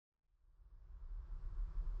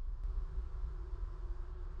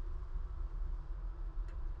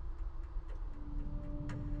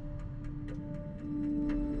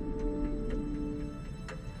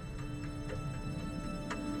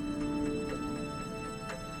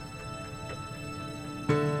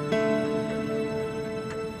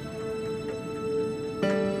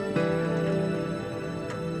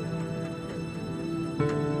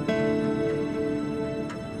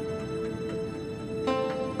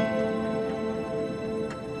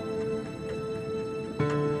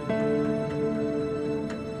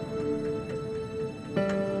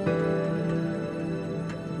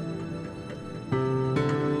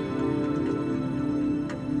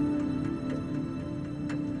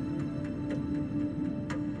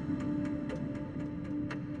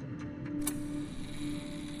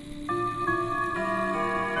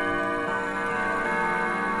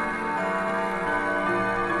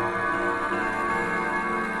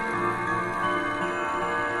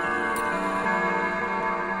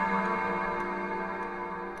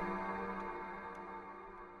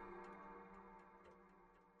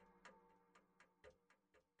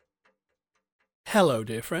Hello,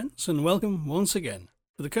 dear friends, and welcome once again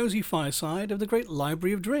to the cosy fireside of the Great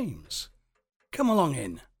Library of Dreams. Come along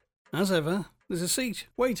in. As ever, there's a seat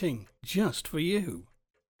waiting just for you.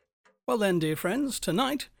 Well then, dear friends,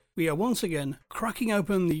 tonight we are once again cracking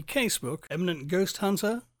open the casebook eminent ghost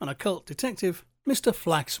hunter and occult detective Mr.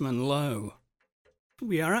 Flaxman Lowe.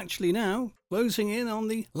 We are actually now closing in on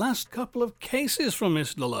the last couple of cases from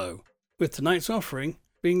Mr. Lowe, with tonight's offering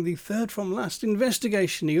being the third from last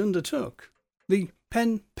investigation he undertook. The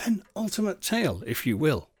penultimate tale, if you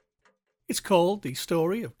will. It's called The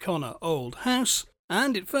Story of Konnor Old House,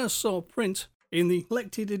 and it first saw print in the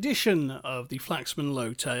collected edition of the Flaxman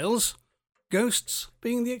Lowe Tales, Ghosts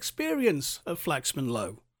Being the Experience of Flaxman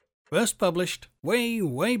Lowe, first published way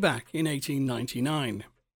back in 1899.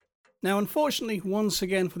 Now, unfortunately, once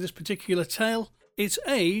again for this particular tale, its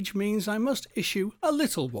age means I must issue a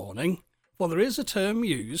little warning, for there is a term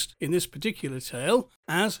used in this particular tale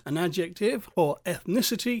as an adjective for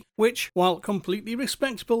ethnicity, which, while completely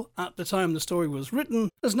respectable at the time the story was written,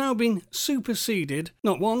 has now been superseded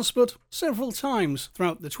not once but several times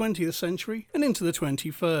throughout the 20th century and into the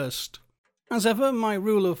 21st. As ever, my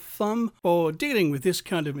rule of thumb for dealing with this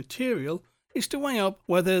kind of material is to weigh up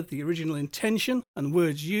whether the original intention and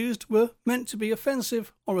words used were meant to be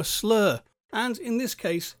offensive or a slur. And in this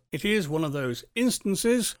case, it is one of those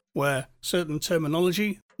instances where certain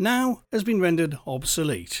terminology now has been rendered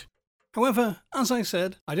obsolete. However, as I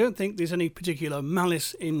said, I don't think there's any particular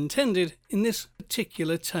malice intended in this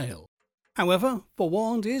particular tale. However,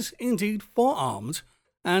 forewarned is indeed forearmed,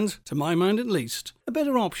 and, to my mind at least, a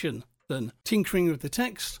better option than tinkering with the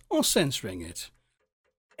text or censoring it.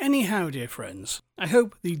 Anyhow, dear friends, I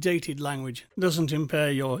hope the dated language doesn't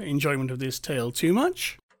impair your enjoyment of this tale too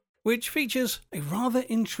much, which features a rather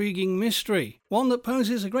intriguing mystery, one that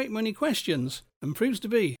poses a great many questions and proves to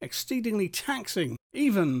be exceedingly taxing,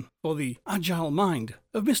 even for the agile mind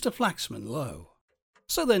of Mr. Flaxman Lowe.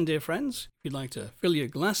 So then, dear friends, if you'd like to fill your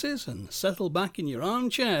glasses and settle back in your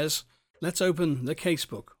armchairs, let's open the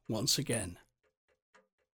casebook once again.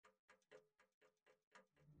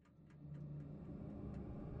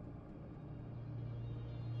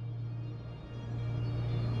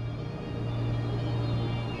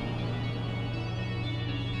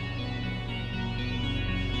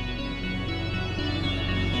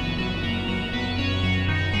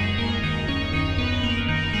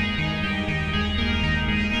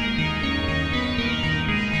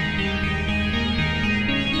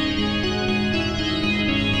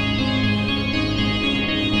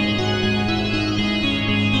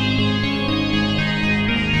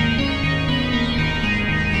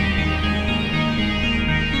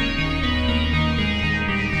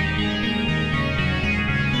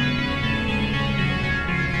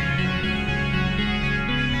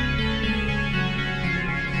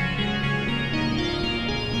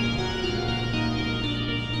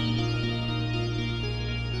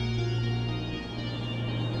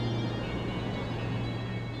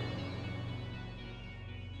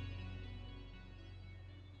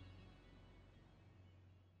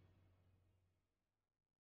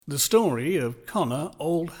 The Story of Konnor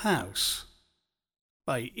Old House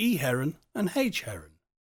by E. Heron and H. Heron.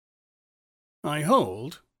 I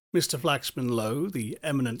hold, Mr. Flaxman Lowe, the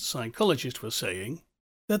eminent psychologist, was saying,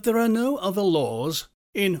 that there are no other laws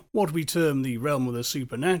in what we term the realm of the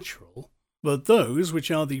supernatural, but those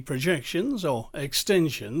which are the projections or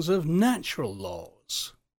extensions of natural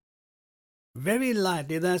laws. Very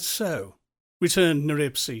likely that's so, returned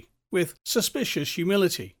Neripsey, with suspicious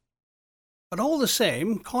humility. But all the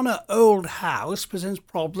same, Konnor Old House presents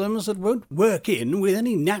problems that won't work in with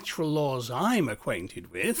any natural laws I'm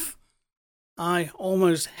acquainted with. I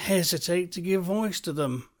almost hesitate to give voice to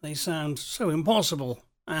them. They sound so impossible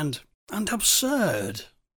and absurd.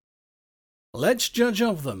 Let's judge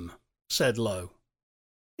of them, said Lowe.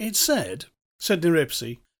 It's said, said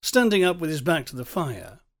Neripsey, standing up with his back to the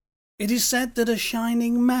fire, it is said that a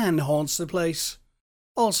shining man haunts the place.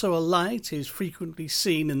 Also a light is frequently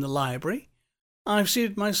seen in the library. I've seen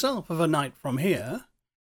it myself of a night from here.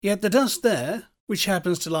 Yet the dust there, which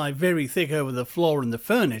happens to lie very thick over the floor and the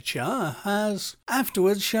furniture, has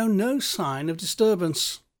afterwards shown no sign of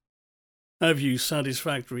disturbance. Have you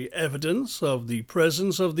satisfactory evidence of the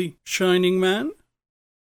presence of the shining man?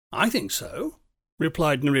 I think so,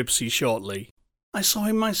 replied Neripsey shortly. I saw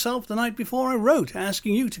him myself the night before I wrote,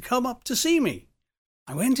 asking you to come up to see me.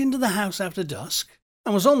 I went into the house after dusk,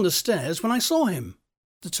 and was on the stairs when I saw him.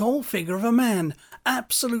 The tall figure of a man,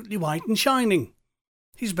 absolutely white and shining.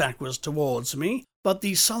 His back was towards me, but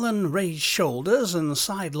the sullen raised shoulders and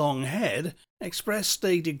sidelong head expressed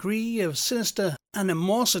a degree of sinister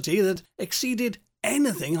animosity that exceeded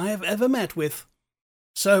anything I have ever met with.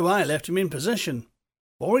 So I left him in possession,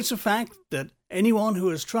 for it's a fact that anyone who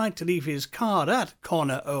has tried to leave his card at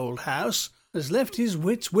Konnor Old House has left his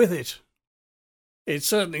wits with it." "It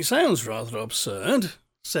certainly sounds rather absurd,"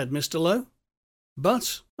 said Mr. Lowe.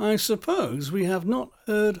 "But I suppose we have not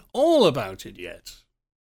heard all about it yet."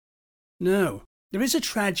 "No, there is a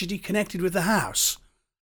tragedy connected with the house,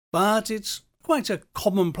 but it's quite a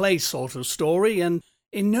commonplace sort of story and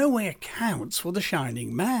in no way accounts for the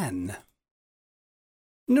Shining Man."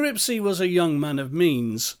 Neripsey was a young man of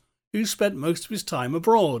means who spent most of his time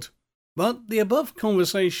abroad, but the above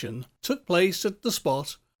conversation took place at the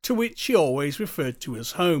spot to which he always referred to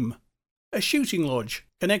as home, a shooting lodge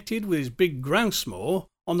connected with his big grouse moor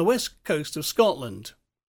on the west coast of Scotland.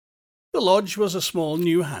 The lodge was a small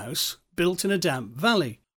new house built in a damp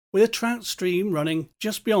valley, with a trout stream running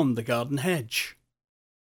just beyond the garden hedge.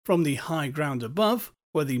 From the high ground above,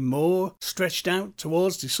 where the moor stretched out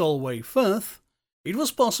towards the Solway Firth, it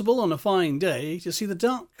was possible on a fine day to see the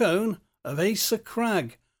dark cone of Acer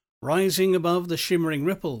Crag rising above the shimmering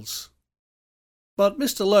ripples. But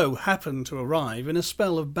Mr. Lowe happened to arrive in a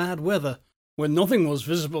spell of bad weather, when nothing was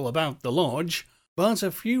visible about the lodge but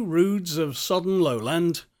a few roods of sodden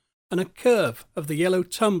lowland and a curve of the yellow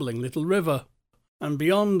tumbling little river, and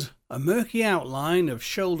beyond a murky outline of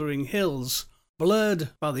shouldering hills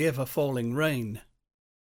blurred by the ever-falling rain.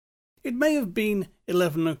 It may have been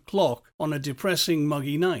 11 o'clock on a depressing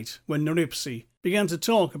muggy night when Neripsey began to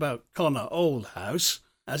talk about Konnor Old House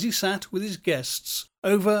as he sat with his guests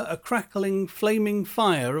over a crackling, flaming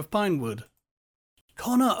fire of pinewood.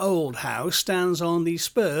 "Konnor Old House stands on the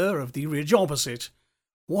spur of the ridge opposite,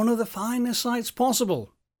 one of the finest sights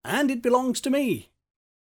possible, and it belongs to me.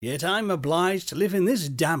 Yet I'm obliged to live in this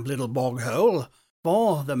damp little bog-hole,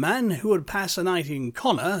 for the man who would pass a night in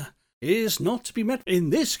Konnor is not to be met in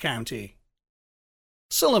this county."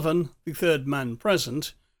 Sullivan, the third man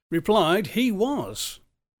present, replied he was.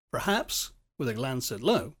 Perhaps, with a glance at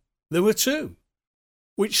Lowe, there were two,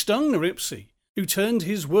 which stung Neripsey, who turned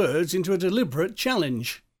his words into a deliberate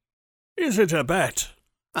challenge. "Is it a bet?"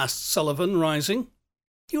 asked Sullivan, rising.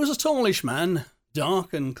 He was a tallish man,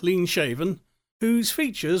 dark and clean-shaven, whose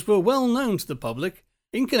features were well known to the public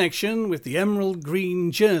in connection with the emerald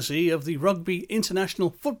green jersey of the Rugby International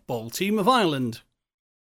Football Team of Ireland.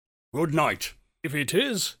 "Good night. If it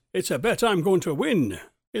is, it's a bet I'm going to win.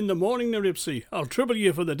 In the morning, Neripsey, I'll trouble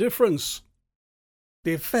you for the difference."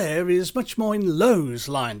 "The affair is much more in Lowe's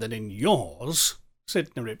line than in yours,"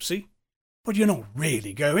 said Neripsey. "But you're not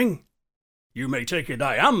really going?" "You may take it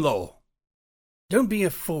I am, though." "Don't be a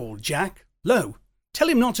fool, Jack. Lowe, tell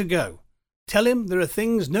him not to go. Tell him there are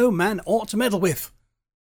things no man ought to meddle with."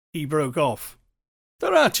 He broke off.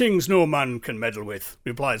 "There are things no man can meddle with,"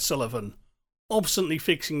 replied Sullivan, obstinately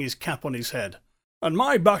fixing his cap on his head, "and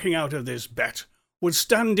my backing out of this bet would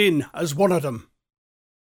stand in as one of them."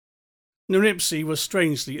 Neripsey was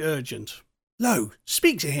strangely urgent. "Lowe,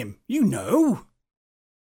 speak to him. You know."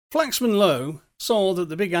 Flaxman Lowe saw that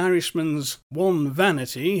the big Irishman's one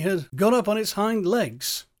vanity had got up on its hind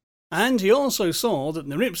legs, and he also saw that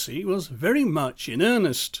Neripsey was very much in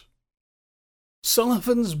earnest.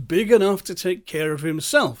 "Sullivan's big enough to take care of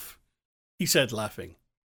himself," he said, laughing.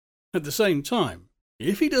 "At the same time,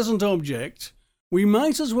 if he doesn't object, we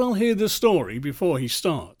might as well hear the story before he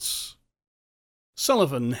starts."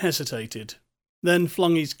 Sullivan hesitated, then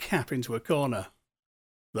flung his cap into a corner.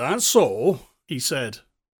 "That's so," he said.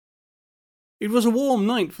 It was a warm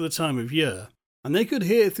night for the time of year, and they could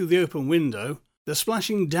hear through the open window the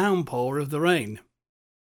splashing downpour of the rain.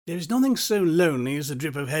 "There is nothing so lonely as the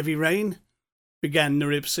drip of heavy rain," began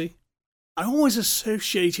Neripsey. "I always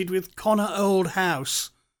associated with Konnor Old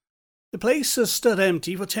House. The place has stood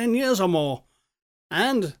empty for 10 years or more,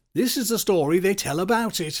 and this is the story they tell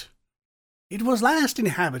about it. It was last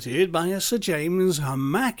inhabited by a Sir James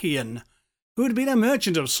Mackian, who had been a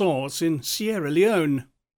merchant of sorts in Sierra Leone.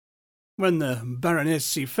 When the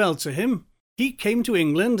baronetcy fell to him, he came to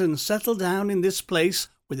England and settled down in this place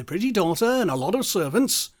with a pretty daughter and a lot of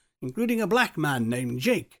servants, including a black man named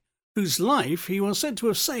Jake, whose life he was said to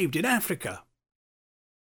have saved in Africa.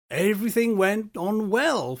 Everything went on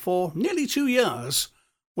well for nearly 2 years,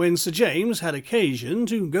 when Sir James had occasion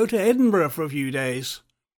to go to Edinburgh for a few days.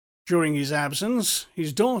 During his absence,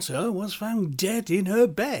 his daughter was found dead in her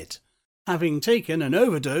bed, having taken an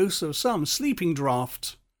overdose of some sleeping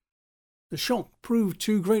draught. The shock proved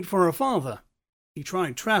too great for her father. He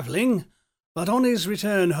tried travelling, but on his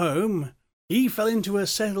return home, he fell into a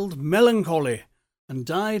settled melancholy and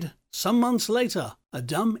died some months later, a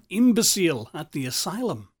dumb imbecile at the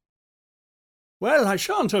asylum." "Well, I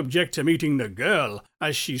shan't object to meeting the girl,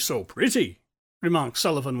 as she's so pretty," remarked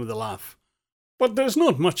Sullivan with a laugh. but there's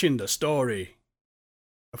not much in the story."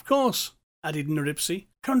 "Of course," added Neripsey,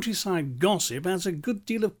 "countryside gossip adds a good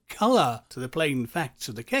deal of colour to the plain facts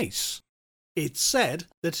of the case. It's said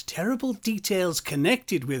that terrible details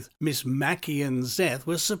connected with Miss Mackion's death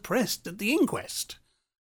were suppressed at the inquest,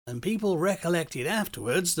 and people recollected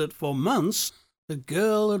afterwards that for months the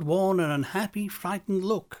girl had worn an unhappy, frightened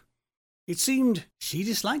look. It seemed she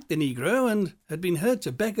disliked the negro and had been heard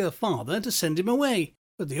to beg her father to send him away,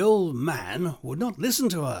 but the old man would not listen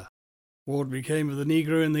to her." "What became of the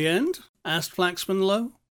negro in the end?" asked Flaxman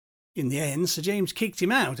Lowe. "In the end, Sir James kicked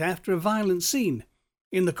him out after a violent scene,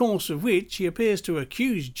 in the course of which he appears to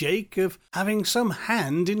accuse Jake of having some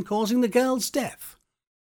hand in causing the girl's death.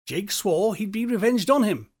 Jake swore he'd be revenged on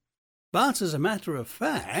him, but as a matter of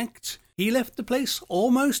fact, he left the place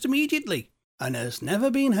almost immediately, and has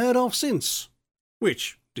never been heard of since,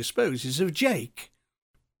 which disposes of Jake.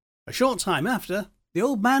 A short time after, the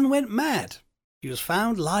old man went mad. He was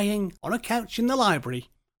found lying on a couch in the library,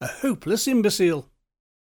 a hopeless imbecile."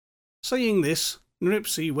 Saying this,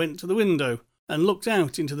 Neripsey went to the window and looked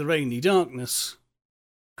out into the rainy darkness.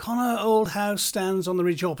 Konnor Old House stands on the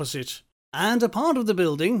ridge opposite, and a part of the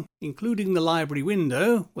building, including the library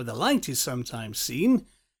window, where the light is sometimes seen,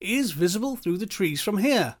 is visible through the trees from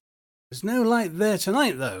here. There's no light there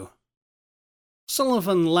tonight, though."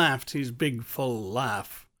 Sullivan laughed his big full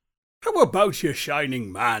laugh. "How about you,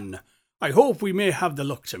 shining man? I hope we may have the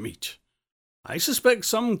luck to meet. I suspect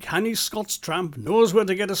some canny Scots tramp knows where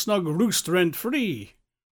to get a snug roost rent-free."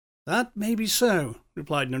 "That may be so,"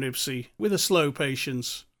 replied Neripsey, with a slow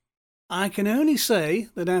patience. "I can only say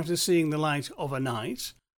that after seeing the light of a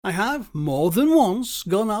night, I have more than once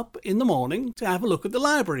gone up in the morning to have a look at the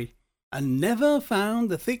library, and never found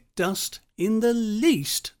the thick dust in the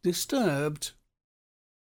least disturbed."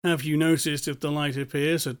 "Have you noticed if the light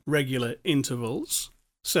appears at regular intervals?"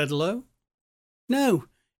 said Lowe. "No,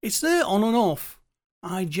 it's there on and off.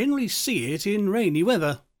 I generally see it in rainy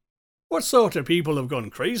weather." "What sort of people have gone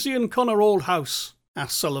crazy in Konnor Old House?"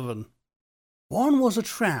 asked Sullivan. "One was a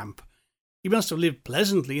tramp. He must have lived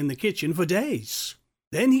pleasantly in the kitchen for days.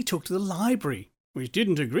 Then he took to the library, which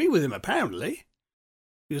didn't agree with him apparently.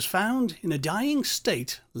 He was found in a dying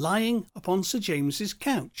state lying upon Sir James's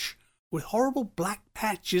couch, with horrible black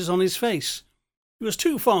patches on his face. He was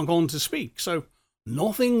too far gone to speak, so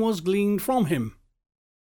nothing was gleaned from him.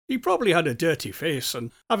 He probably had a dirty face,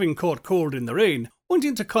 and having caught cold in the rain, went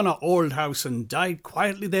into Konnor Old House and died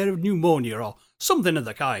quietly there of pneumonia or something of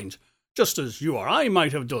the kind, just as you or I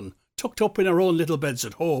might have done, tucked up in our own little beds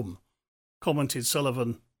at home," commented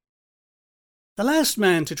Sullivan. "The last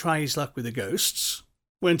man to try his luck with the ghosts,"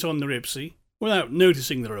 went on Neripsey, without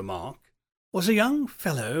noticing the remark, "was a young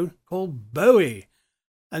fellow called Bowie,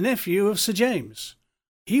 a nephew of Sir James.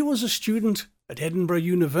 He was a student at Edinburgh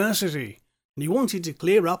University, and he wanted to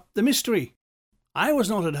clear up the mystery. I was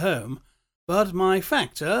not at home, but my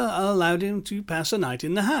factor allowed him to pass a night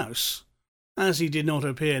in the house. As he did not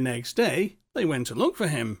appear next day, they went to look for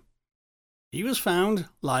him. He was found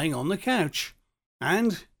lying on the couch,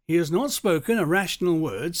 and he has not spoken a rational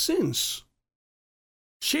word since."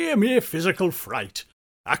 "Sheer mere physical fright,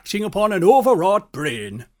 acting upon an overwrought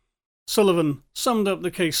brain." Sullivan summed up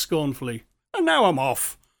the case scornfully. "And now I'm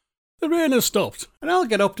off. The rain has stopped, and I'll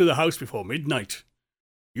get up to the house before midnight.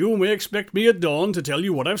 You may expect me at dawn to tell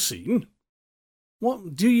you what I've seen."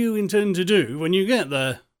 "What do you intend to do when you get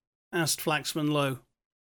there?" asked Flaxman Lowe.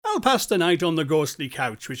 "I'll pass the night on the ghostly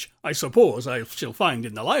couch, which I suppose I shall find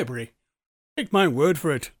in the library. Take my word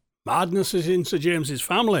for it, madness is in Sir James's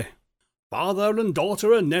family. Father and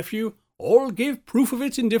daughter and nephew all gave proof of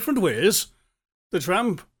it in different ways. The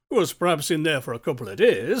tramp, who was perhaps in there for a couple of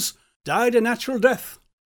days, died a natural death.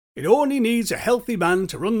 It only needs a healthy man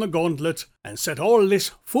to run the gauntlet and set all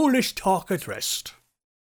this foolish talk at rest."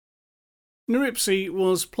 Neripsey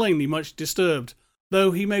was plainly much disturbed,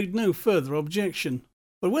 though he made no further objection.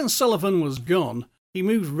 But when Sullivan was gone, he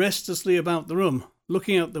moved restlessly about the room,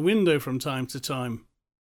 looking out the window from time to time.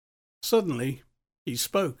 Suddenly, he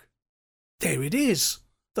spoke. "There it is!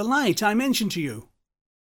 The light I mentioned to you."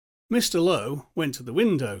 Mr. Lowe went to the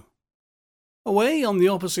window. Away on the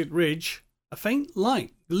opposite ridge, a faint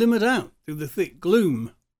light glimmered out through the thick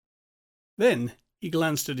gloom. Then he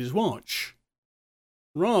glanced at his watch.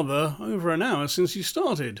 "Rather over an hour since you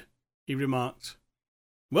started," he remarked.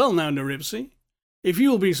 "Well now, Neripsey, if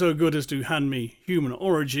you'll be so good as to hand me Human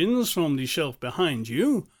Origins from the shelf behind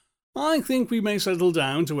you, I think we may settle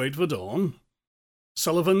down to wait for dawn.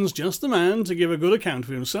 Sullivan's just the man to give a good account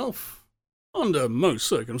of himself, under most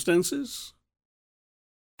circumstances."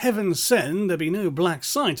 "Heaven send there be no black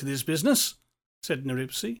side to this business," said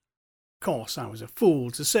Neripsey. Course, I was a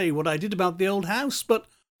fool to say what I did about the old house, but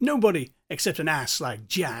nobody except an ass like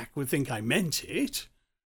Jack would think I meant it.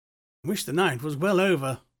 Wish the night was well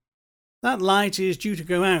over. That light is due to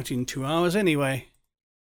go out in 2 hours anyway.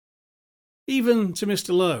 Even to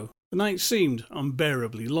Mr. Lowe, the night seemed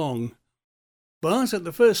unbearably long. But at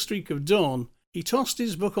the first streak of dawn, he tossed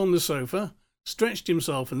his book on the sofa, stretched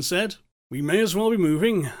himself and said, "We may as well be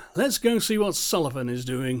moving. Let's go see what Sullivan is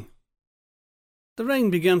doing." The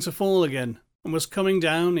rain began to fall again, and was coming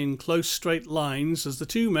down in close straight lines as the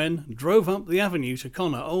two men drove up the avenue to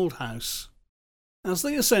Konnor Old House. As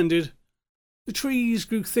they ascended, the trees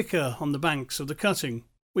grew thicker on the banks of the cutting,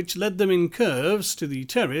 which led them in curves to the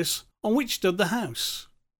terrace on which stood the house.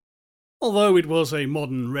 Although it was a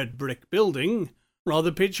modern red brick building,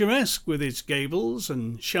 rather picturesque with its gables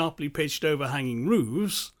and sharply pitched overhanging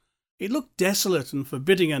roofs, it looked desolate and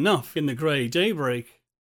forbidding enough in the grey daybreak.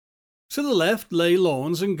 To the left lay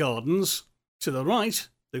lawns and gardens. To the right,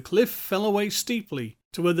 the cliff fell away steeply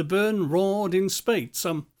to where the burn roared in spate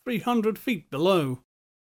some 300 feet below.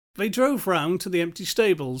 They drove round to the empty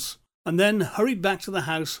stables, and then hurried back to the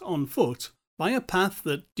house on foot by a path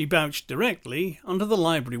that debouched directly under the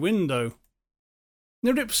library window.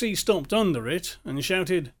 Neripsey stopped under it and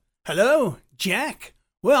shouted, "Hello, Jack!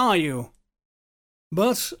 Where are you?"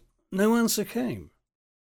 But no answer came,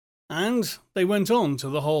 and they went on to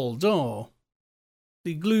the hall door.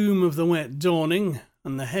 The gloom of the wet dawning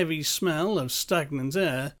and the heavy smell of stagnant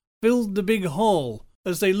air filled the big hall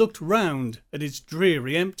as they looked round at its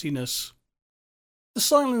dreary emptiness. The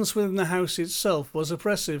silence within the house itself was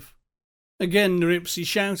oppressive. Again Neripsey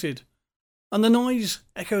shouted, and the noise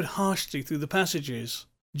echoed harshly through the passages,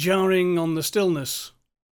 jarring on the stillness.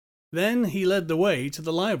 Then he led the way to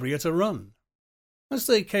the library at a run. As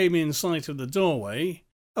they came in sight of the doorway,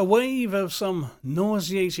 a wave of some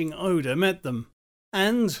nauseating odour met them,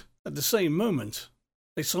 and, at the same moment,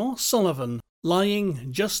 they saw Sullivan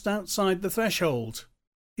lying just outside the threshold,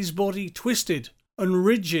 his body twisted and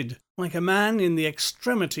rigid like a man in the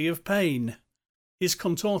extremity of pain, his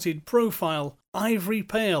contorted profile ivory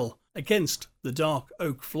pale against the dark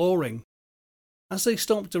oak flooring. As they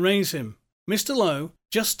stopped to raise him, Mr. Lowe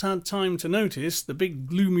just had time to notice the big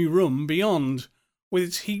gloomy room beyond, with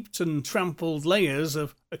its heaped and trampled layers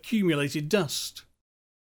of accumulated dust.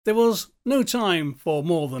 There was no time for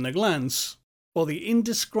more than a glance, for the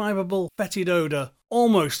indescribable fetid odour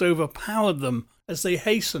almost overpowered them as they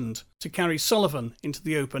hastened to carry Sullivan into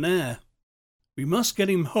the open air. "We must get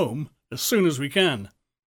him home as soon as we can,"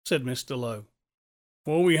 said Mr. Lowe,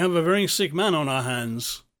 "for we have a very sick man on our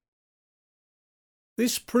hands."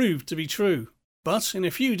 This proved to be true, but in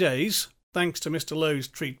a few days, thanks to Mr. Lowe's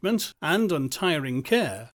treatment and untiring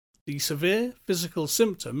care, the severe physical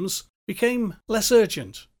symptoms became less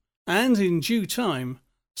urgent, and in due time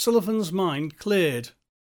Sullivan's mind cleared.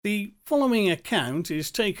 The following account is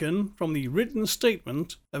taken from the written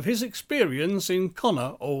statement of his experience in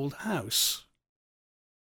Konnor Old House.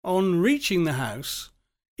 On reaching the house,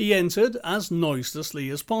 he entered as noiselessly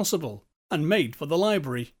as possible and made for the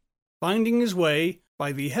library, finding his way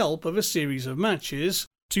by the help of a series of matches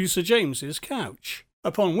to Sir James's couch,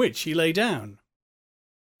 upon which he lay down.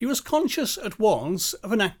 He was conscious at once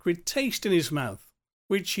of an acrid taste in his mouth,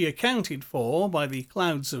 which he accounted for by the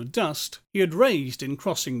clouds of dust he had raised in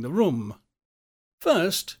crossing the room.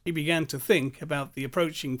 First, he began to think about the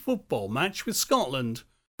approaching football match with Scotland,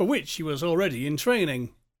 for which he was already in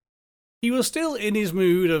training. He was still in his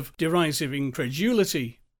mood of derisive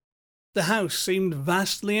incredulity. The house seemed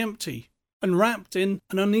vastly empty, and wrapped in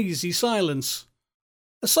an uneasy silence,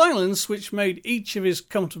 a silence which made each of his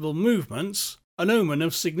comfortable movements an omen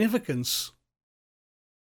of significance.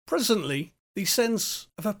 Presently, the sense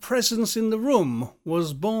of a presence in the room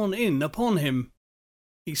was borne in upon him.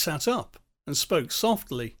 He sat up and spoke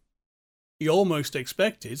softly. He almost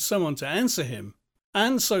expected someone to answer him,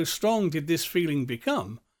 and so strong did this feeling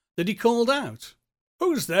become that he called out,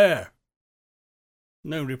 "Who's there?"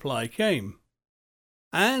 No reply came,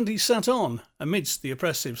 and he sat on amidst the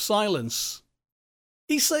oppressive silence.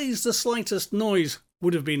 He says the slightest noise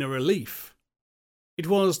would have been a relief. It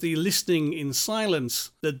was the listening in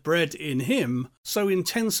silence that bred in him so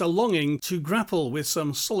intense a longing to grapple with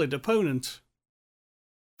some solid opponent.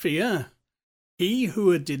 Fear. He who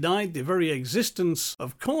had denied the very existence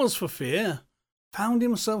of cause for fear found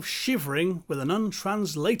himself shivering with an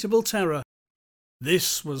untranslatable terror.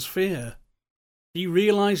 This was fear. He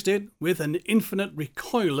realized it with an infinite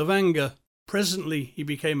recoil of anger. Presently he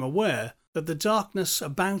became aware that the darkness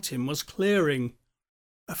about him was clearing.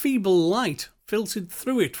 A feeble light filtered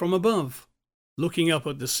through it from above. Looking up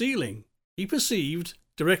at the ceiling, he perceived,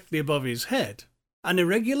 directly above his head, an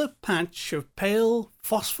irregular patch of pale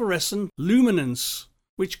phosphorescent luminance,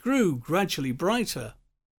 which grew gradually brighter.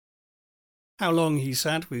 How long he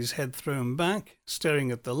sat with his head thrown back,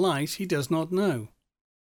 staring at the light, he does not know.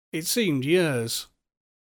 It seemed years.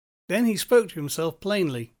 Then he spoke to himself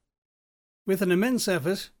plainly. With an immense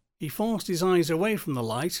effort, he forced his eyes away from the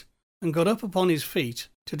light and got up upon his feet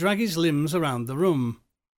to drag his limbs around the room.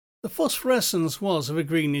 The phosphorescence was of a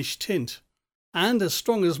greenish tint, and as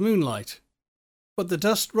strong as moonlight, but the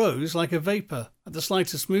dust rose like a vapour at the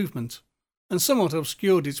slightest movement, and somewhat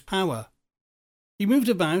obscured its power. He moved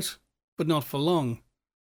about, but not for long.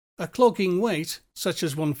 A clogging weight, such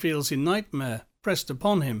as one feels in nightmare, pressed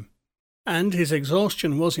upon him, and his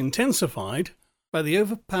exhaustion was intensified by the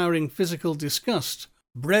overpowering physical disgust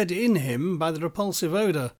bred in him by the repulsive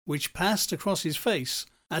odour which passed across his face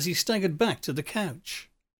as he staggered back to the couch.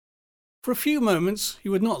 For a few moments he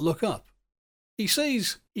would not look up. He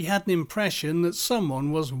says he had an impression that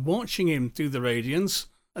someone was watching him through the radiance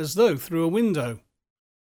as though through a window.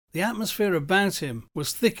 The atmosphere about him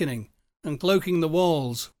was thickening and cloaking the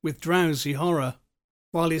walls with drowsy horror,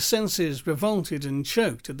 while his senses revolted and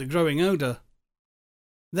choked at the growing odour.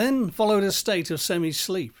 Then followed a state of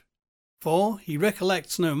semi-sleep, for he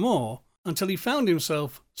recollects no more until he found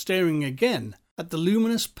himself staring again at the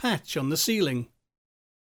luminous patch on the ceiling.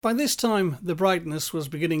 By this time the brightness was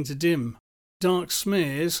beginning to dim. Dark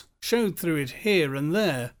smears showed through it here and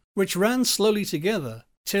there, which ran slowly together,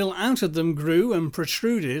 till out of them grew and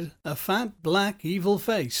protruded a fat, black, evil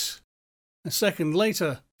face. A second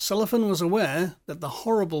later, Sullivan was aware that the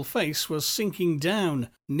horrible face was sinking down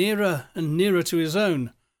nearer and nearer to his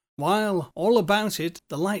own, while all about it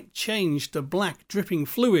the light changed to black dripping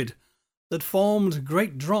fluid that formed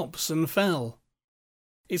great drops and fell.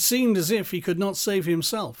 It seemed as if he could not save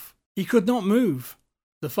himself. He could not move.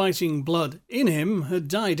 The fighting blood in him had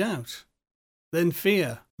died out. Then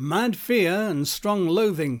fear, mad fear and strong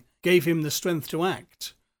loathing gave him the strength to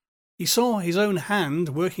act. He saw his own hand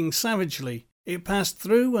working savagely. It passed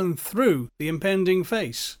through and through the impending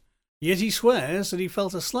face. Yet he swears that he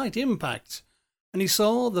felt a slight impact, and he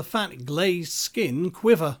saw the fat glazed skin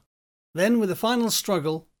quiver. Then, with a final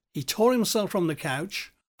struggle, he tore himself from the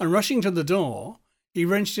couch, and rushing to the door, he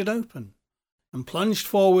wrenched it open, and plunged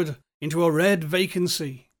forward into a red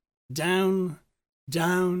vacancy. Down,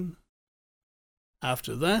 down.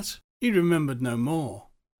 After that, he remembered no more.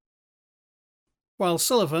 While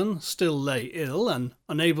Sullivan still lay ill and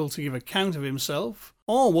unable to give account of himself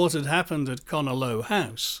or what had happened at Konnor Low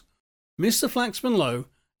House, Mr. Flaxman Low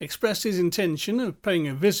expressed his intention of paying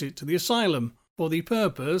a visit to the asylum for the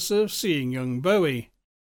purpose of seeing young Bowie.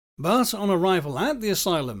 But on arrival at the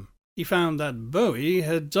asylum, he found that Bowie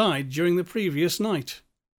had died during the previous night.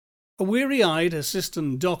 A weary-eyed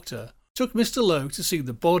assistant doctor took Mr. Low to see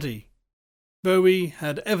the body. Bowie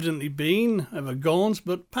had evidently been of a gaunt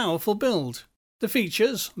but powerful build. The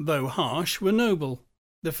features, though harsh, were noble,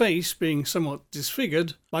 the face being somewhat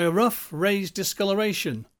disfigured by a rough raised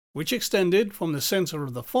discoloration, which extended from the centre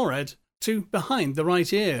of the forehead to behind the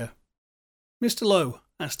right ear. Mr. Low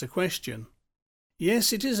asked a question.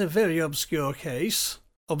 "Yes, it is a very obscure case,"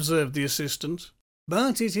 observed the assistant,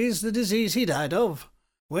 "but it is the disease he died of.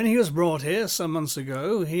 When he was brought here some months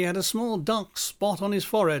ago, he had a small dark spot on his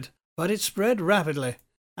forehead, but it spread rapidly,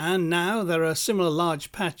 and now there are similar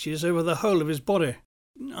large patches over the whole of his body.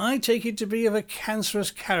 I take it to be of a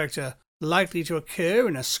cancerous character, likely to occur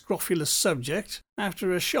in a scrofulous subject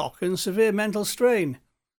after a shock and severe mental strain,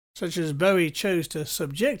 such as Bowie chose to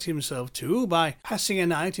subject himself to by passing a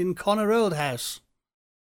night in Konnor Old House.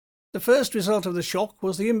 The first result of the shock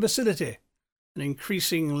was the imbecility. An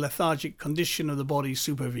increasing lethargic condition of the body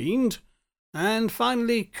supervened, and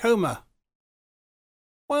finally coma."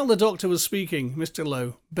 While the doctor was speaking, Mr.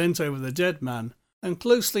 Low bent over the dead man and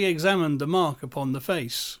closely examined the mark upon the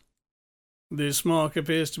face. "This mark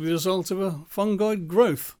appears to be the result of a fungoid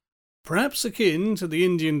growth, perhaps akin to the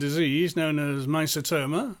Indian disease known as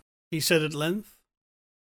mycetoma," he said at length.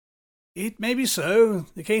 "It may be so.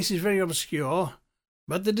 The case is very obscure,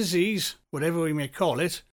 but the disease, whatever we may call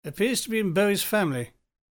it, appears to be in Bowie's family,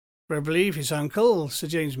 for I believe his uncle, Sir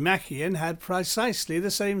James Mackian, had precisely the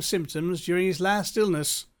same symptoms during his last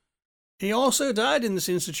illness. He also died in this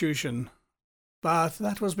institution, but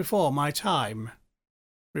that was before my time,"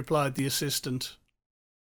 replied the assistant.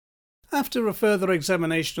 After a further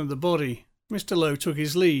examination of the body, Mr. Low took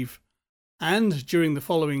his leave, and during the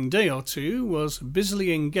following day or two was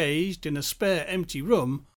busily engaged in a spare empty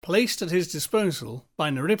room placed at his disposal by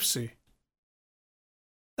Neripsey.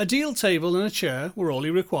 A deal table and a chair were all he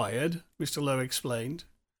required, Mr. Low explained,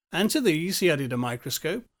 and to these he added a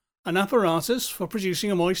microscope, an apparatus for producing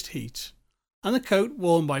a moist heat, and the coat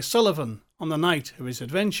worn by Sullivan on the night of his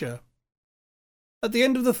adventure. At the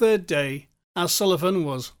end of the third day, as Sullivan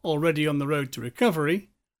was already on the road to recovery,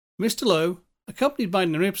 Mr. Lowe, accompanied by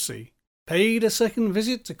Neripsey, paid a second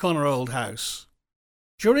visit to Konnor Old House,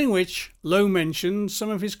 during which Lowe mentioned some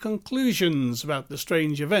of his conclusions about the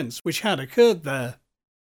strange events which had occurred there.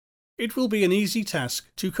 It will be an easy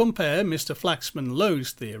task to compare Mr. Flaxman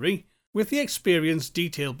Lowe's theory with the experience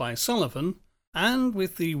detailed by Sullivan, and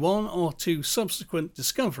with the one or two subsequent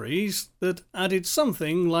discoveries that added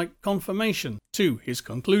something like confirmation to his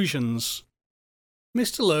conclusions.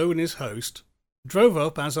 Mr. Lowe and his host drove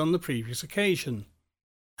up as on the previous occasion,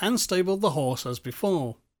 and stabled the horse as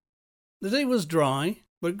before. The day was dry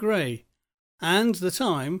but grey, and the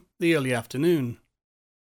time the early afternoon.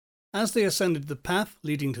 As they ascended the path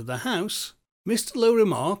leading to the house, Mr. Lowe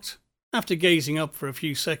remarked, after gazing up for a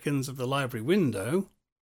few seconds at the library window,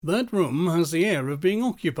 "That room has the air of being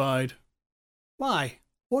occupied." "Why,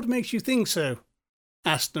 what makes you think so?"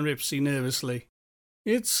 asked Neripsey nervously.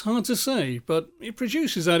 "It's hard to say, but it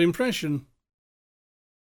produces that impression."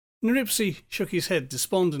 Neripsey shook his head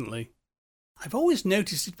despondently. "I've always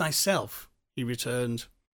noticed it myself," he returned.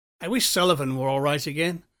 "I wish Sullivan were all right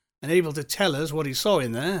again, and able to tell us what he saw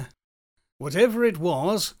in there. Whatever it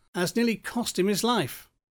was has nearly cost him his life.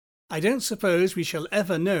 I don't suppose we shall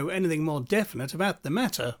ever know anything more definite about the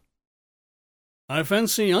matter." "I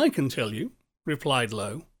fancy I can tell you," replied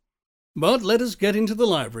Lowe. "But let us get into the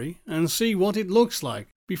library and see what it looks like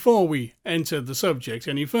before we enter the subject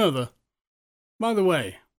any further. By the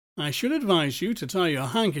way, I should advise you to tie your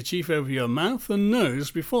handkerchief over your mouth and nose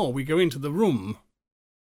before we go into the room."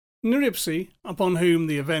 Neripsey, upon whom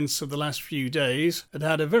the events of the last few days had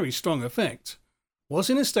had a very strong effect, was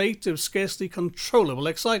in a state of scarcely controllable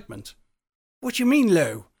excitement. "What do you mean,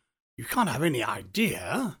 Lowe? You can't have any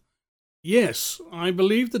idea?" "Yes, I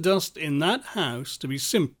believe the dust in that house to be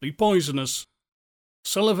simply poisonous.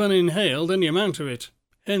 Sullivan inhaled any amount of it,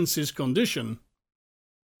 hence his condition."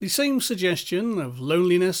 The same suggestion of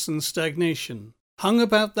loneliness and stagnation hung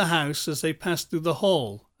about the house as they passed through the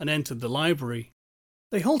hall and entered the library.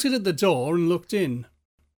 They halted at the door and looked in.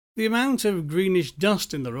 The amount of greenish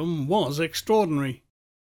dust in the room was extraordinary.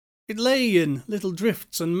 It lay in little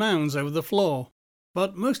drifts and mounds over the floor,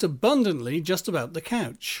 but most abundantly just about the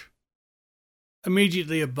couch.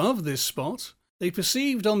 Immediately above this spot, they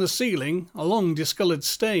perceived on the ceiling a long discoloured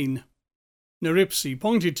stain. Neripsey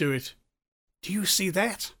pointed to it. "Do you see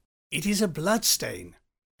that? It is a blood stain,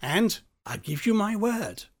 and, I give you my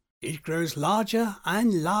word, it grows larger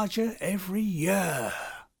and larger every year."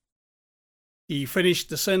 He finished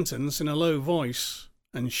the sentence in a low voice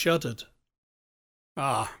and shuddered.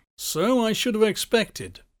 "Ah, so I should have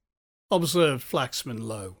expected," observed Flaxman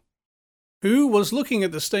Lowe, who was looking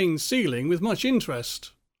at the stained ceiling with much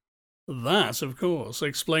interest. "That, of course,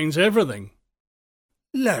 explains everything."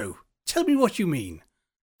 "Lowe, tell me what you mean.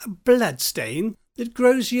 A blood stain that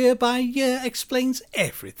grows year by year explains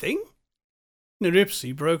everything?"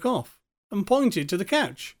 Neripsey broke off and pointed to the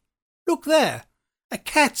couch. "Look there! A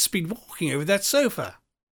cat's been walking over that sofa."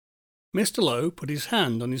 Mr. Lowe put his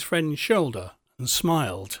hand on his friend's shoulder and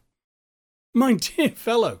smiled. "My dear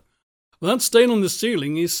fellow, that stain on the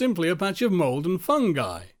ceiling is simply a patch of mould and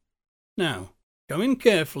fungi. Now, come in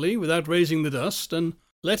carefully without raising the dust, and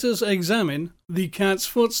let us examine the cat's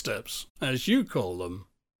footsteps, as you call them."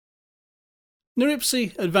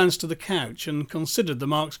 Neripsey advanced to the couch and considered the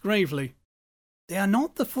marks gravely. "They are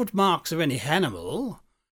not the footmarks of any animal.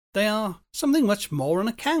 They are something much more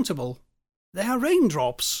unaccountable. They are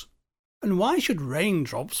raindrops. And why should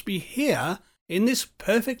raindrops be here in this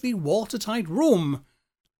perfectly watertight room,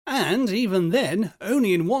 and even then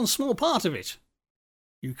only in one small part of it?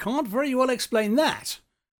 You can't very well explain that,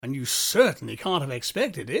 and you certainly can't have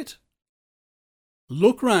expected it."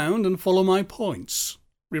 "Look round and follow my points,"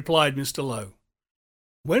 replied Mr. Lowe.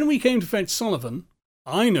 "When we came to fetch Sullivan,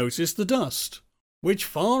 I noticed the dust, which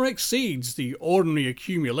far exceeds the ordinary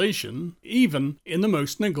accumulation even in the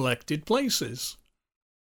most neglected places.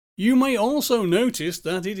 You may also notice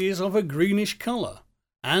that it is of a greenish colour,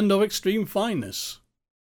 and of extreme fineness.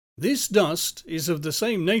 This dust is of the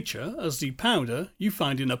same nature as the powder you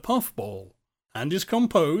find in a puffball, and is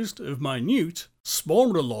composed of minute,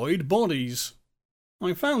 sporulloid bodies.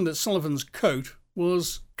 I found that Sullivan's coat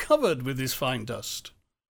was covered with this fine dust,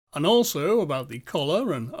 and also about the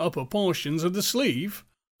collar and upper portions of the sleeve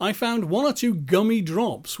I found one or two gummy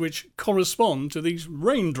drops which correspond to these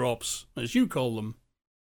raindrops, as you call them.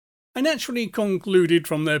 I naturally concluded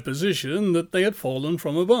from their position that they had fallen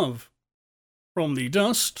from above. From the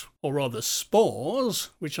dust, or rather spores,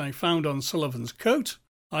 which I found on Sullivan's coat,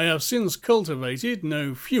 I have since cultivated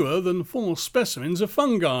no fewer than 4 specimens of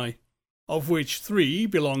fungi, of which 3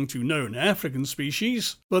 belong to known African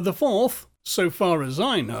species, but the 4th, so far as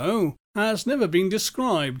I know, has never been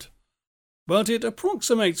described. But it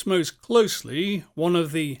approximates most closely one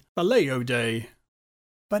of the Phalaidae.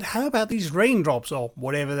 But how about these raindrops, or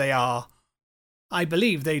whatever they are? I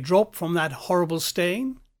believe they drop from that horrible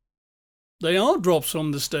stain? They are drops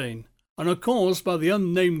from the stain, and are caused by the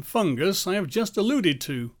unnamed fungus I have just alluded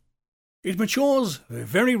to. It matures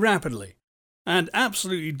very rapidly, and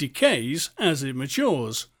absolutely decays as it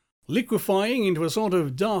matures, liquefying into a sort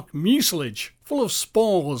of dark mucilage full of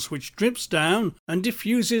spores which drips down and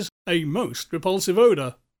diffuses a most repulsive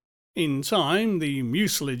odour. In time the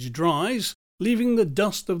mucilage dries, leaving the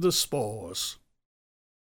dust of the spores.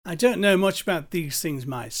 I don't know much about these things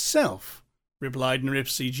myself, replied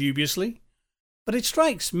Neripsi dubiously, but it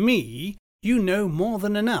strikes me you know more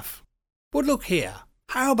than enough. But look here,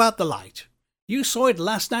 how about the light? You saw it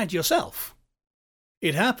last night yourself.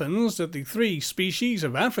 It happens that the 3 species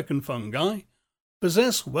of African fungi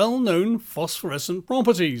possess well-known phosphorescent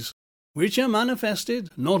properties, which are manifested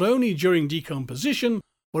not only during decomposition,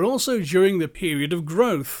 but also during the period of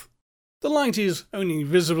growth. The light is only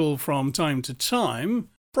visible from time to time.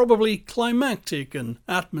 Probably climatic and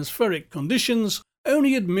atmospheric conditions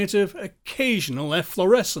only admit of occasional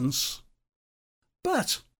efflorescence.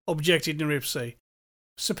 But, objected Neripsi,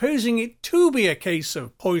 supposing it to be a case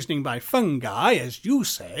of poisoning by fungi, as you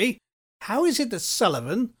say, how is it that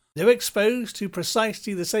Sullivan, though exposed to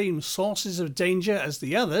precisely the same sources of danger as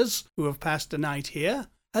the others who have passed the night here,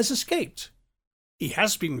 has escaped? He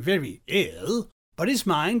has been very ill, but his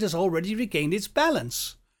mind has already regained its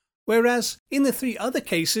balance, whereas in the 3 other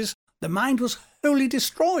cases the mind was wholly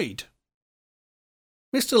destroyed.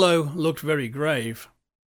 Mr. Lowe looked very grave.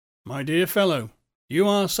 My dear fellow, you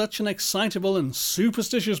are such an excitable and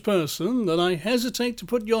superstitious person that I hesitate to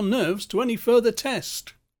put your nerves to any further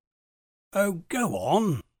test. Oh, go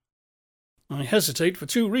on. I hesitate for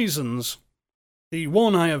 2 reasons. The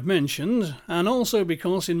one I have mentioned, and also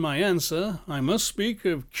because in my answer I must speak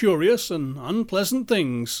of curious and unpleasant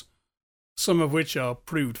things, some of which are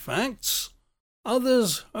proved facts,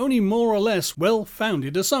 others only more or less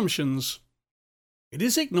well-founded assumptions. It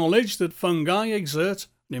is acknowledged that fungi exert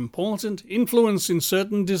an important influence in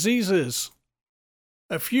certain diseases,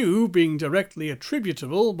 a few being directly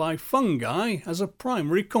attributable by fungi as a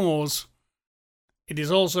primary cause. It is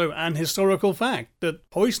also an historical fact that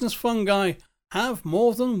poisonous fungi have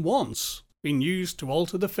more than once been used to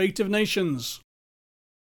alter the fate of nations.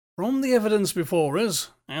 From the evidence before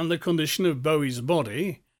us and the condition of Bowie's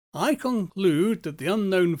body, I conclude that the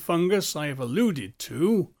unknown fungus I have alluded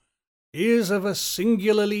to is of a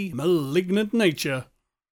singularly malignant nature,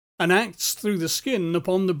 and acts through the skin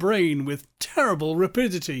upon the brain with terrible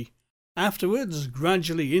rapidity, afterwards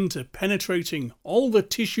gradually interpenetrating all the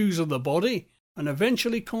tissues of the body and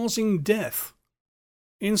eventually causing death.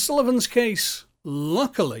 In Sullivan's case,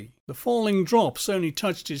 luckily, the falling drops only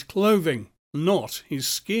touched his clothing, not his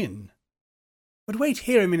skin. But wait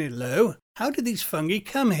here a minute, Lowe. How did these fungi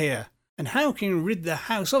come here? And how can you rid the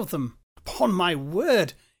house of them? Upon my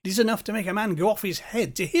word, it is enough to make a man go off his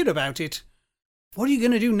head to hear about it. What are you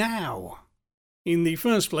going to do now? In the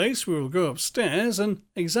first place, we will go upstairs and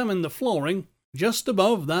examine the flooring just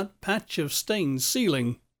above that patch of stained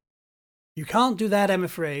ceiling. You can't do that, I'm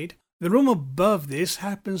afraid. The room above this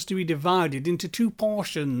happens to be divided into 2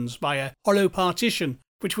 portions by a hollow partition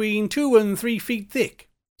between 2 and 3 feet thick,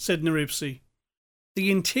 said Neripsi, the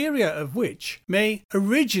interior of which may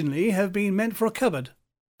originally have been meant for a cupboard,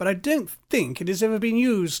 but I don't think it has ever been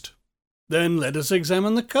used. Then let us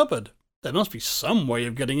examine the cupboard. There must be some way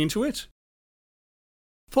of getting into it.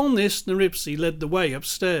 Upon this, Neripsi led the way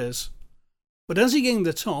upstairs, but as he gained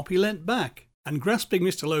the top, he leant back, and grasping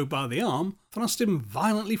Mr. Lowe by the arm, thrust him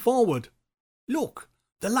violently forward. Look,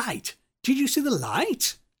 the light! Did you see the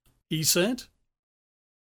light? He said.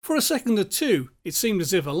 For a second or 2, it seemed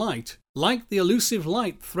as if a light, like the elusive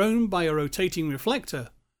light thrown by a rotating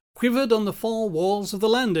reflector, quivered on the 4 walls of the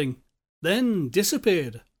landing, then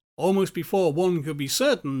disappeared, almost before one could be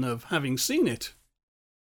certain of having seen it.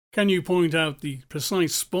 Can you point out the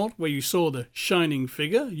precise spot where you saw the shining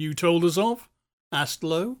figure you told us of? Asked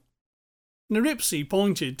Lowe. Neripsi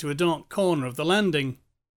pointed to a dark corner of the landing.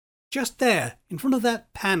 Just there, in front of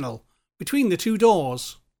that panel, between the 2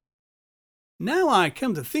 doors. Now I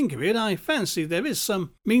come to think of it, I fancy there is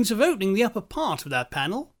some means of opening the upper part of that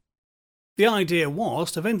panel. The idea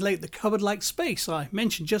was to ventilate the cupboard-like space I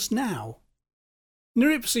mentioned just now.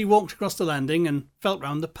 Neripsi walked across the landing and felt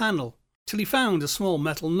round the panel, till he found a small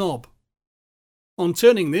metal knob. On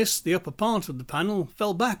turning this, the upper part of the panel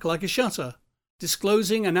fell back like a shutter,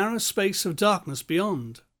 disclosing a narrow space of darkness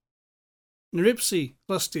beyond. Neripsi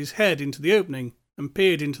thrust his head into the opening and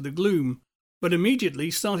peered into the gloom, but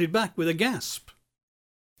immediately started back with a gasp.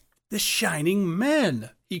 "The Shining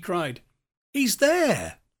Man!" he cried. "He's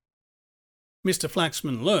there!" Mr.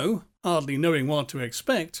 Flaxman Lowe, hardly knowing what to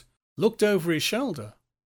expect, looked over his shoulder.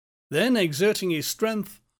 Then, exerting his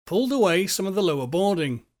strength, pulled away some of the lower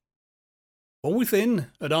boarding. For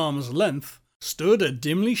within, at arm's length, stood a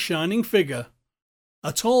dimly shining figure,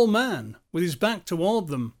 a tall man with his back toward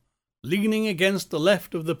them, leaning against the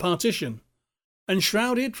left of the partition, and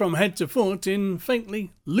shrouded from head to foot in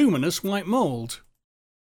faintly luminous white mould.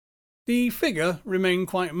 The figure remained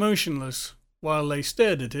quite motionless, while they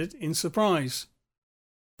stared at it in surprise.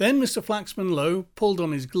 Then Mr. Flaxman Lowe pulled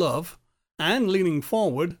on his glove, and, leaning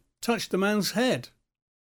forward, touched the man's head.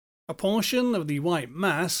 A portion of the white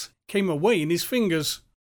mass came away in his fingers,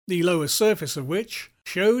 the lower surface of which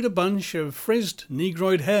showed a bunch of frizzed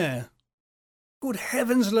negroid hair. "Good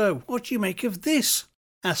heavens, Lowe, what do you make of this?"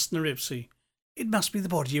 asked Neripsi. "It must be the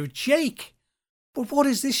body of Jake. But what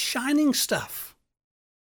is this shining stuff?"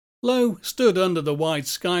 Lowe stood under the wide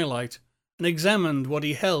skylight and examined what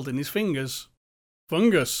he held in his fingers.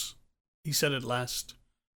 "Fungus," he said at last.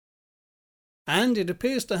 "And it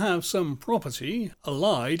appears to have some property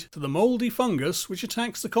allied to the mouldy fungus which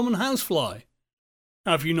attacks the common housefly.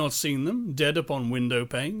 Have you not seen them dead upon window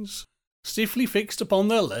panes, stiffly fixed upon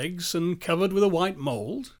their legs and covered with a white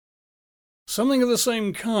mould? Something of the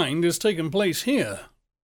same kind has taken place here."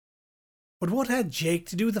 "But what had Jake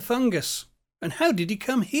to do with the fungus? And how did he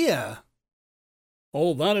come here?"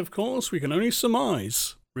 "All that, of course, we can only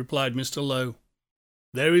surmise," replied Mr. Lowe.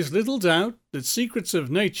 "There is little doubt that secrets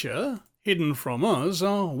of nature, hidden from us,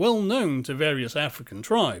 are well known to various African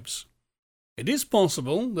tribes. It is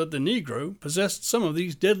possible that the Negro possessed some of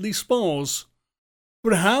these deadly spores,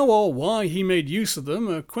 but how or why he made use of them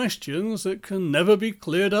are questions that can never be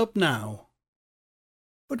cleared up now."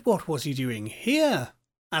 "But what was he doing here?"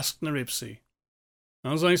 asked Neripsi.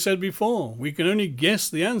 "As I said before, we can only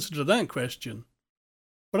guess the answer to that question.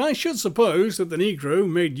 But I should suppose that the Negro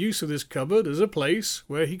made use of this cupboard as a place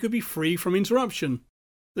where he could be free from interruption.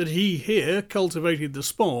 That he here cultivated the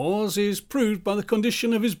spores is proved by the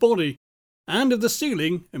condition of his body and of the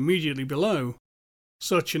ceiling immediately below.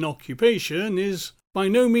 Such an occupation is by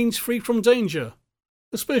no means free from danger,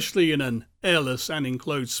 especially in an airless and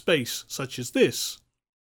enclosed space such as this.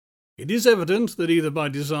 It is evident that either by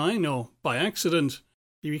design or by accident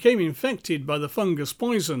he became infected by the fungus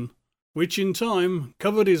poison, which in time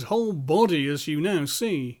covered his whole body as you now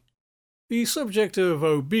see. The subject of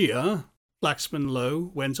obeah," Flaxman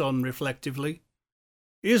Lowe went on reflectively,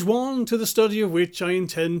 "is one to the study of which I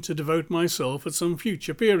intend to devote myself at some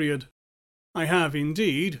future period. I have,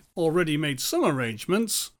 indeed, already made some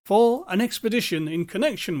arrangements for an expedition in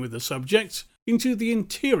connection with the subject into the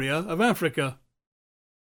interior of Africa."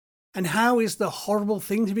 "And how is the horrible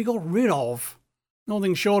thing to be got rid of?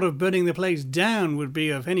 Nothing short of burning the place down would be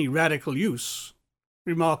of any radical use,"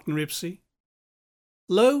 remarked Neripsi.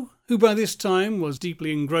 Lowe, who by this time was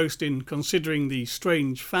deeply engrossed in considering the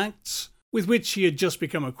strange facts with which he had just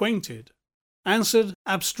become acquainted, answered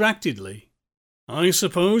abstractedly, "I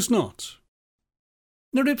suppose not."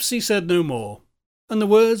 Neripsi said no more, and the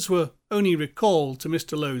words were only recalled to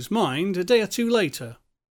Mr. Lowe's mind a day or two later,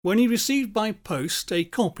 when he received by post a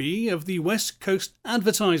copy of the West Coast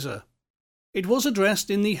Advertiser. It was addressed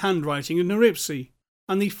in the handwriting of Neripsi,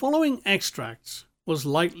 and the following extract was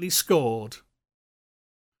lightly scored.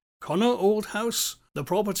 "Konnor Old House, the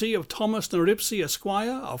property of Thomas Neripsi,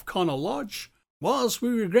 Esquire, of Konnor Lodge, was, we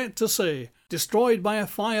regret to say, destroyed by a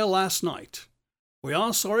fire last night. We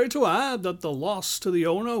are sorry to add that the loss to the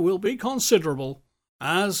owner will be considerable,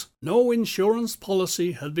 as no insurance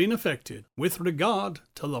policy had been effected with regard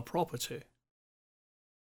to the property."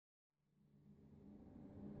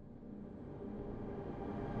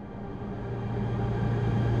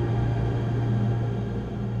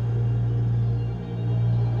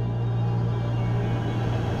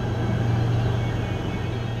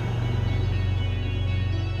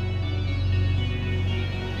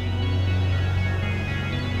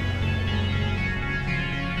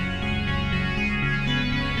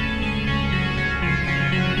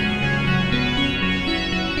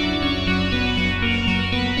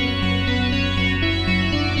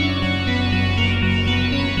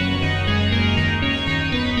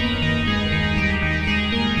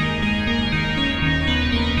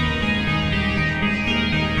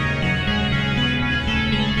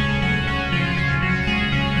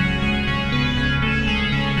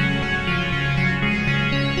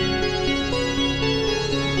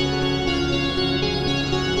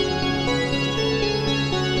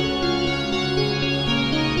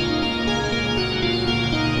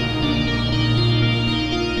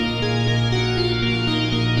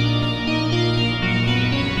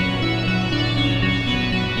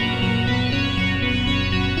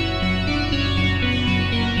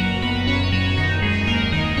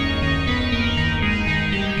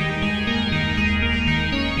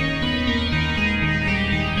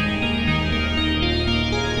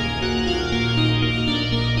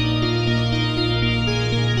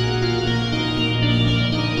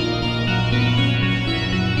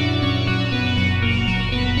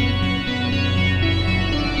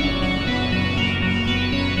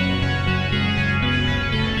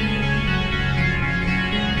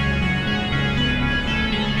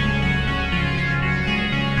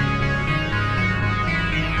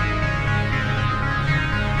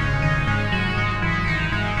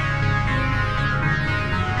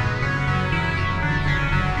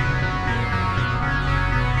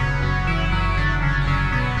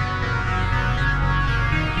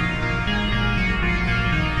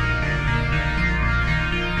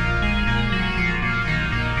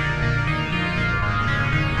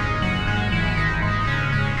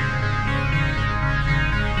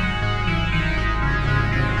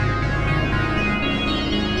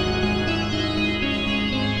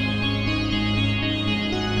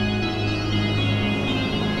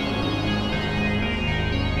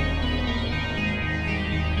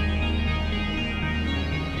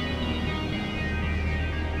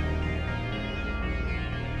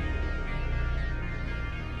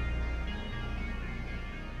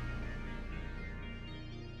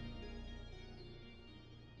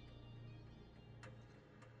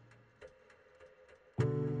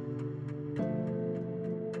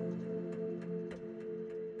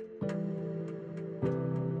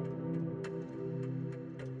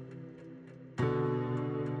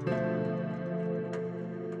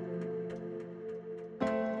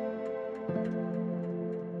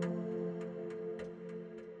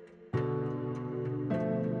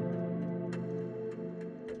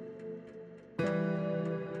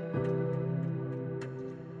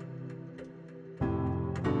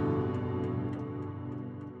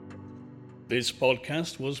 This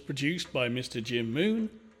podcast was produced by Mr. Jim Moon,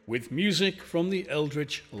 with music from the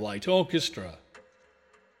Eldritch Light Orchestra.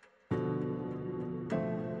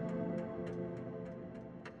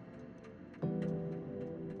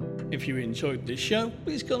 If you enjoyed this show,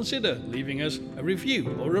 please consider leaving us a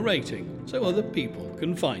review or a rating so other people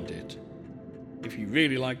can find it. If you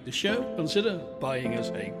really like the show, consider buying us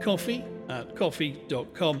a coffee at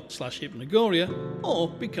coffee.com/hypnagoria or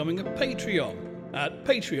becoming a Patreon at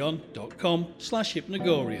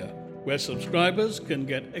patreon.com/hypnagoria, where subscribers can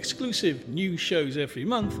get exclusive new shows every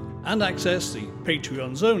month and access the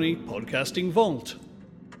Patreon's only podcasting vault.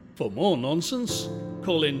 For more nonsense,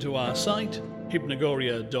 call into our site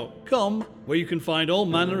hypnagoria.com, where you can find all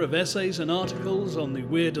manner of essays and articles on the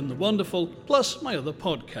weird and the wonderful, plus my other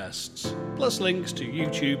podcasts, plus links to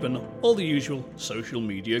YouTube and all the usual social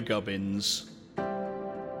media gubbins.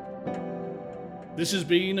 This has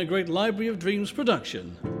been a Great Library of Dreams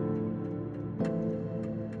production.